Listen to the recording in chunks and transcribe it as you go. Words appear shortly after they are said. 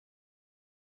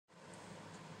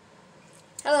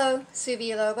Hello,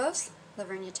 Suvia Lobos,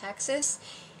 Livernia, Texas,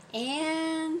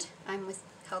 and I'm with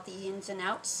Healthy Ins and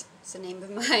Outs. It's the name of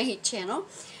my channel.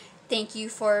 Thank you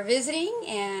for visiting,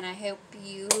 and I hope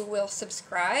you will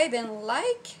subscribe and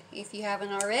like if you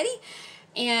haven't already.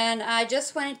 And I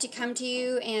just wanted to come to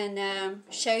you and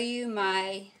show you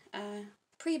my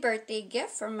pre-birthday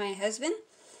gift from my husband.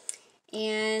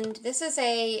 And this is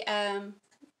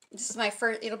my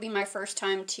first. It'll be my first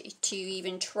time to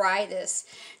even try this.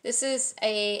 This is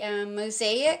a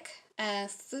Mosaic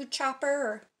food chopper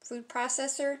or food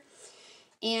processor,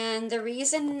 and the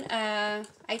reason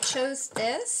I chose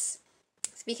this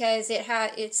is because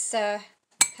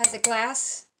has a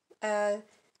glass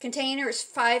container. It's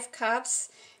 5 cups,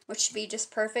 which should be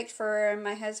just perfect for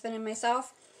my husband and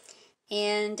myself.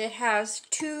 And it has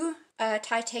 2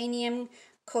 titanium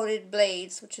coated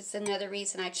blades, which is another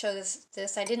reason I chose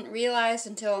this. I didn't realize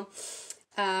until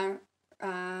upon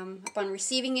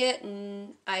receiving it,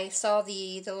 and I saw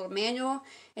the little manual.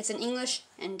 It's in English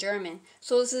and German,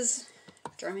 so this is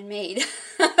German made.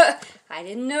 I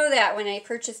didn't know that when I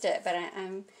purchased it, but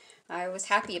I was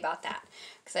happy about that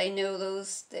because I know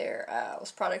those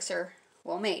products are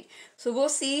well made. So we'll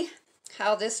see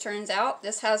how this turns out.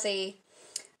 This has a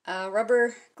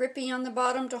rubber gripping on the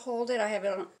bottom to hold it. I have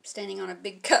it standing on a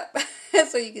big cup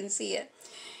so you can see it.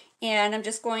 And I'm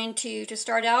just going to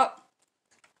start out,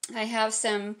 I have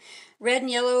some red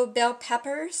and yellow bell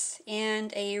peppers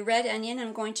and a red onion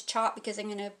I'm going to chop because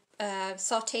I'm going to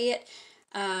saute it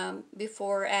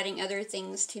before adding other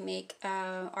things to make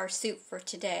our soup for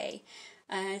today.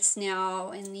 It's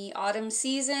now in the autumn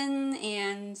season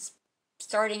and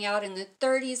starting out in the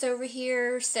 30s over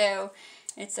here, so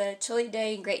it's a chilly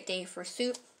day and great day for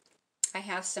soup. I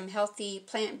have some healthy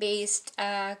plant-based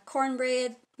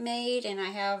cornbread made, and I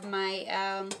have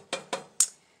my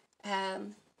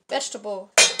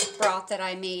vegetable broth that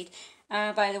I made.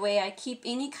 By the way, I keep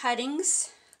any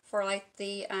cuttings for like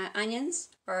the onions,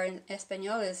 or in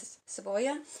Espanol is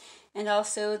cebolla, and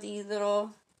also the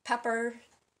little pepper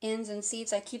ends and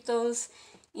seeds. I keep those.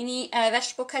 Any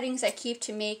vegetable cuttings I keep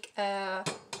to make a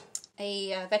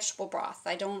vegetable broth.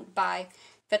 I don't buy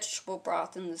vegetable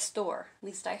broth in the store. At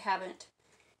least I haven't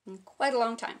in quite a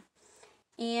long time.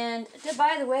 And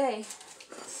by the way,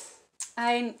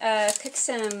 I cooked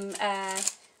some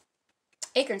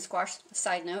acorn squash,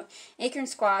 side note, acorn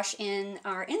squash in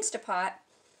our Instapot,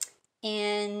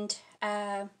 and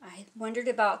I wondered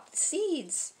about the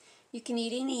seeds. You can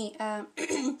eat any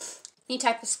any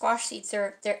type of squash seeds.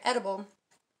 They're edible,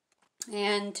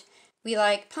 and we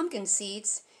like pumpkin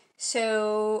seeds.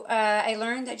 So I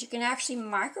learned that you can actually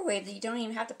microwave them. You don't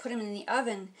even have to put them in the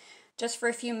oven, just for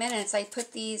a few minutes. I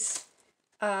put these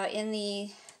in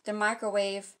the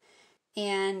microwave,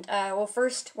 and well,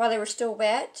 first, while they were still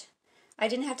wet, I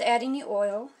didn't have to add any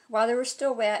oil. While they were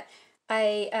still wet,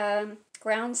 I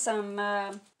ground some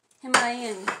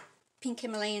pink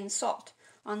Himalayan salt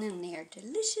on them. They are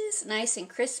delicious, nice and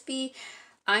crispy.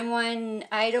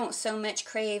 I don't so much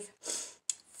crave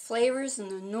flavors,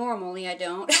 and normally I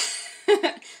don't.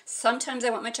 Sometimes I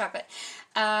want my chocolate.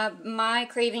 My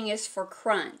craving is for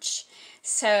crunch,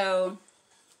 so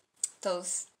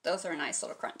those are a nice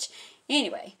little crunch.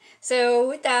 Anyway, so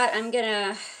with that, I'm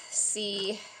gonna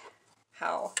see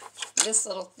how this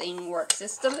little thing works.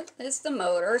 It's the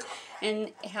motor,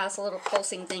 and it has a little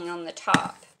pulsing thing on the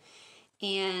top.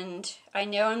 And I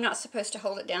know I'm not supposed to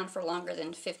hold it down for longer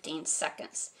than 15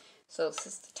 seconds. So this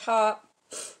is the top.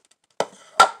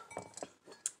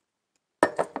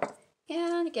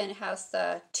 And again, it has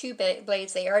the 2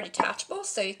 blades. They are detachable,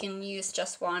 so you can use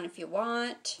just one if you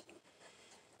want.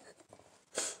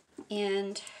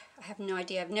 And I have no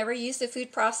idea. I've never used a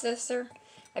food processor.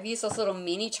 I've used those little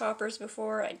mini choppers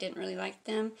before. I didn't really like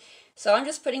them. So I'm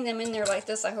just putting them in there like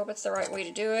this. I hope it's the right way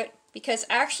to do it. Because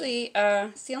actually,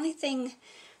 it's the only thing,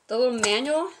 the little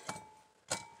manual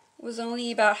was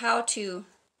only about how to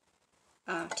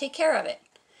take care of it.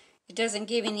 It doesn't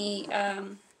give any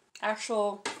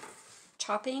actual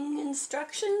chopping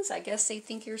instructions. I guess they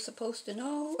think you're supposed to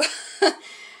know.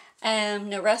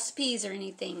 No recipes or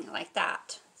anything like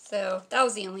that. So that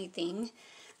was the only thing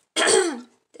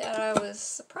that I was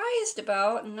surprised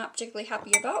about and not particularly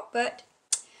happy about, but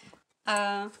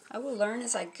I will learn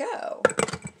as I go.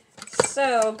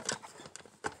 So,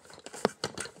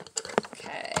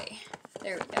 okay,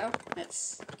 there we go.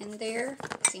 That's in there.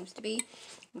 It seems to be.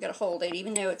 I'm going to hold it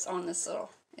even though it's on this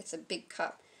little, it's a big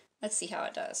cup. Let's see how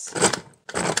it does.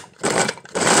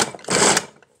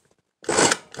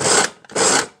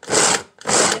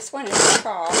 This one is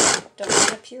raw. Don't want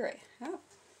to puree. Oh,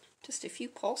 just a few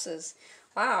pulses.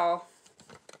 Wow.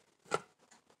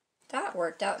 That that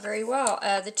worked out very well.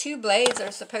 The 2 blades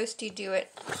are supposed to do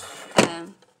it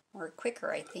more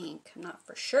quicker, I think. I'm not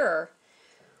for sure.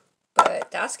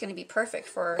 But that's going to be perfect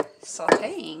for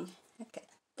sauteing. Look at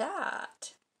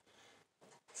that.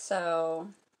 So,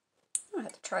 I'll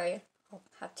have to try. I'll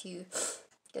have to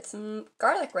get some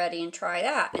garlic ready and try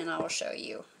that, and I will show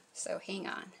you. So, hang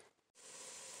on.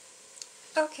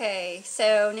 Okay,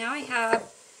 so now I have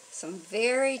some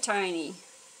very tiny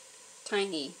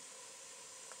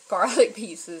garlic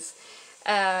pieces.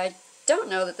 I don't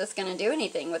know that this is going to do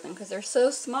anything with them because they're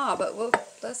so small, but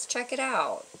let's check it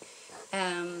out.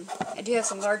 I do have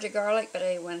some larger garlic, but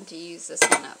I wanted to use this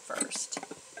one up first.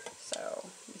 So,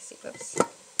 let me see, whoops.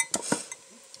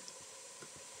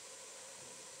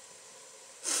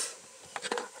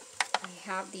 I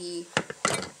have the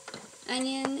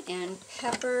onion and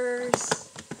peppers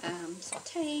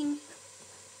sauteing.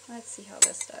 Let's see how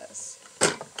this does.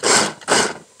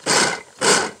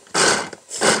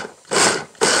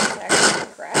 It's actually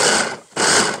cracked.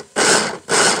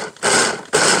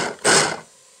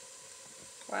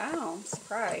 Wow, I'm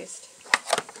surprised.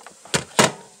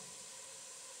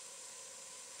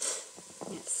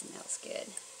 It smells good.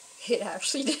 It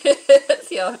actually did.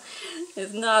 Yeah,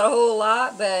 it's not a whole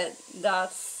lot, but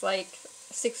that's like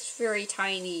 6 very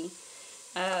tiny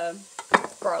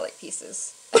garlic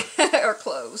pieces or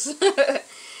cloves.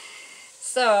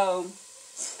 So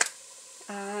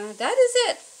that is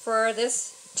it for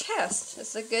this test.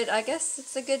 It's a good, I guess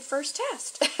it's a good first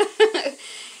test.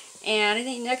 And I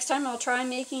think next time I'll try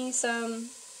making some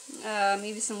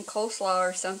maybe some coleslaw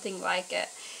or something like it.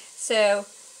 So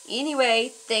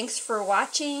anyway, thanks for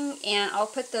watching, and I'll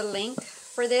put the link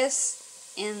for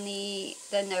this in the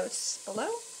notes below.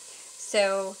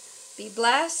 So be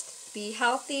blessed, be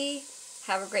healthy,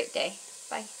 have a great day.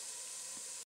 Bye.